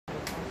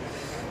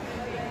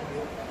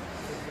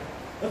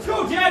Let's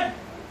go, Jedd!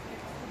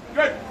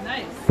 Good.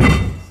 Nice.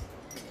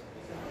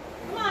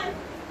 Come on.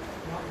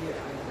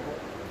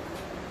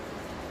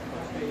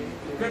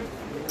 Good.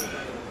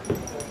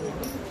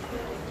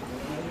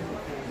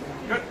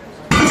 Good.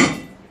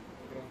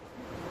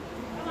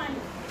 Come on.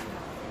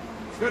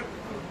 Good.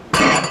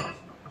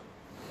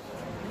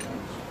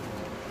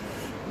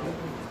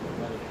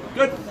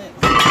 Good.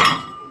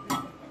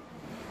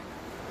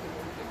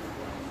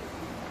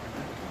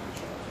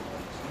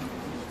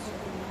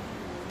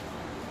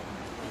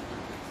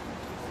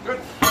 Good.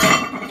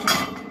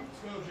 Let's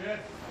go, Jedd.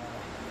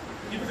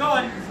 Keep it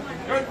going.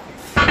 Good.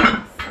 Good.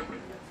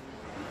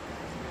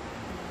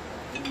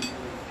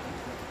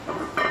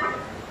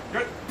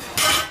 Good.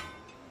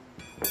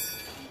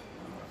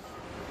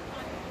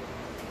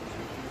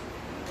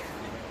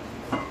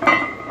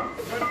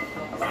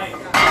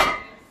 Nice.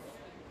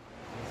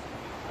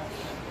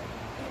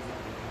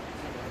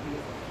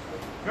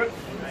 Good.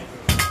 Nice.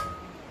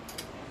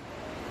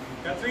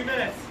 Got 3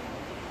 minutes.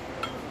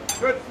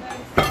 Good.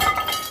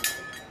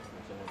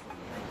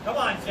 Come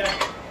on, Jedd.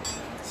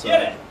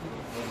 Get it.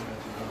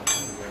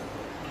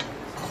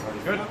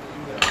 Good.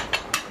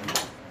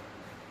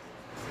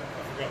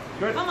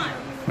 Good. Come on.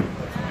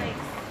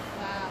 Nice.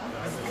 Wow.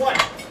 What?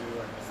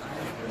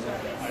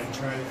 I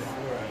tried it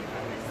before.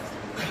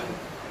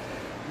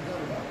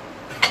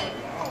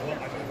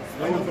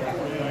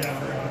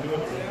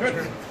 Good.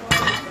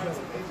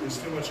 There's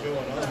too much going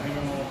on.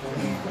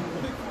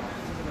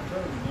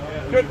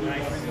 Good.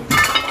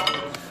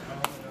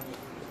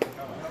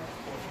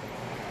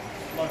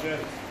 Come on,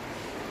 Jedd.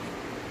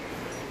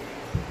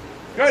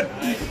 Good.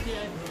 Good.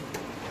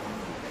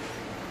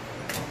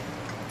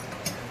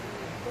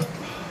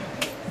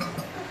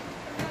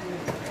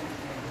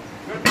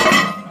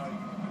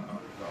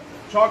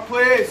 Chalk,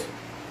 please.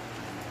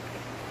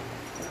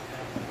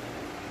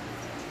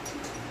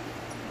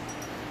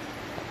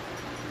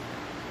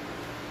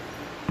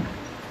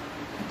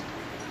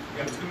 You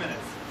got 2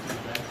 minutes.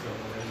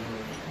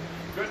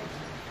 Good.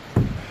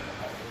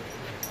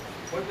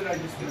 What did I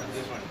just do?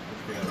 This one.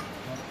 Good.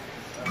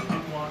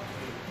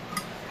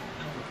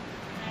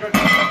 Good.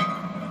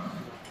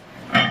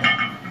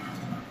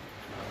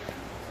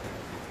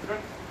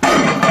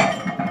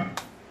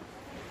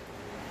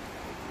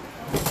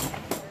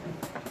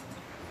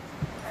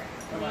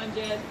 Come on,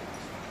 Jedd.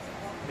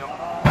 No.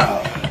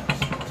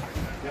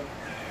 Yep.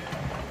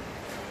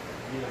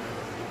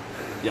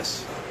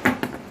 Yes.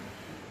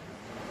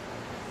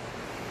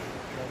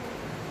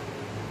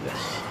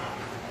 Yes.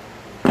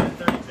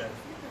 30, Jedd.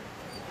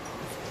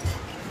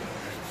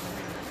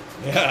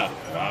 Yeah.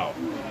 Wow.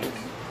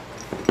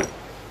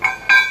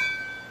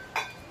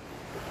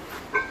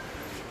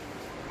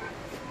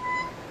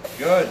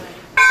 Good.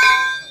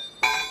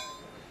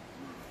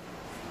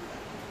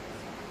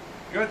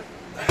 Good.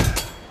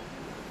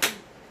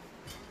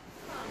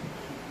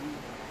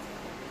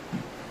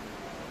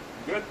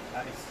 Good.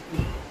 Nice.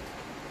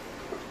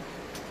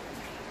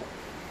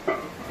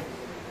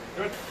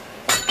 Good.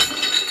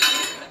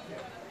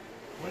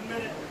 1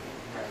 minute.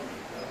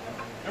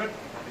 Good.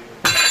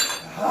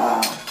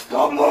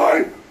 Stop,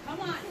 Lloyd!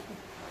 Come on.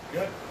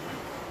 Good.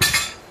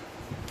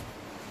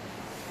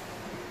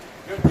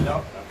 Good. No.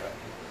 Okay.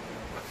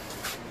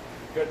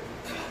 Good.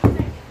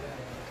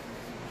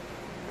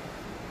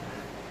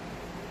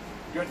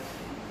 Good.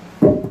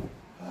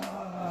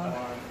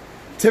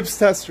 Tips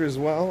tester as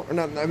well, or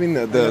not? I mean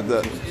the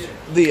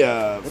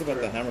What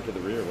about the hammer to the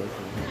rear?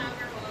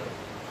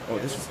 Oh,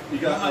 this one. You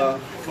got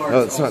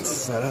oh, it's not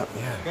set up.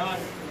 Yeah. Got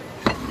it.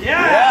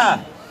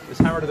 Yeah. This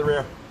hammer to the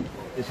rear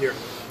is here.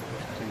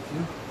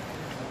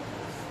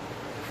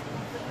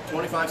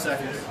 25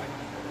 seconds.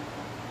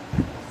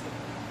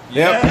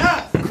 Yep.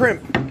 Yeah.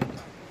 Crimp.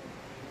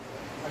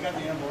 I got the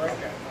envelope.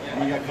 Okay.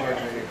 Yeah. You got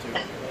cards right here, too.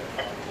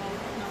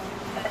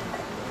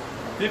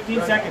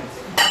 15 seconds.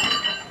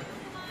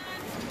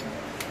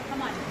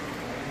 Come on.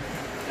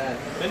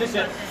 Finish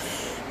it.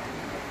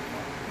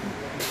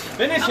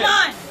 Finish Come it.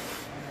 on.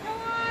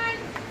 Come on.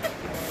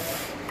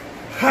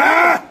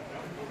 Ha!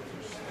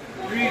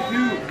 3, 2,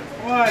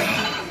 1.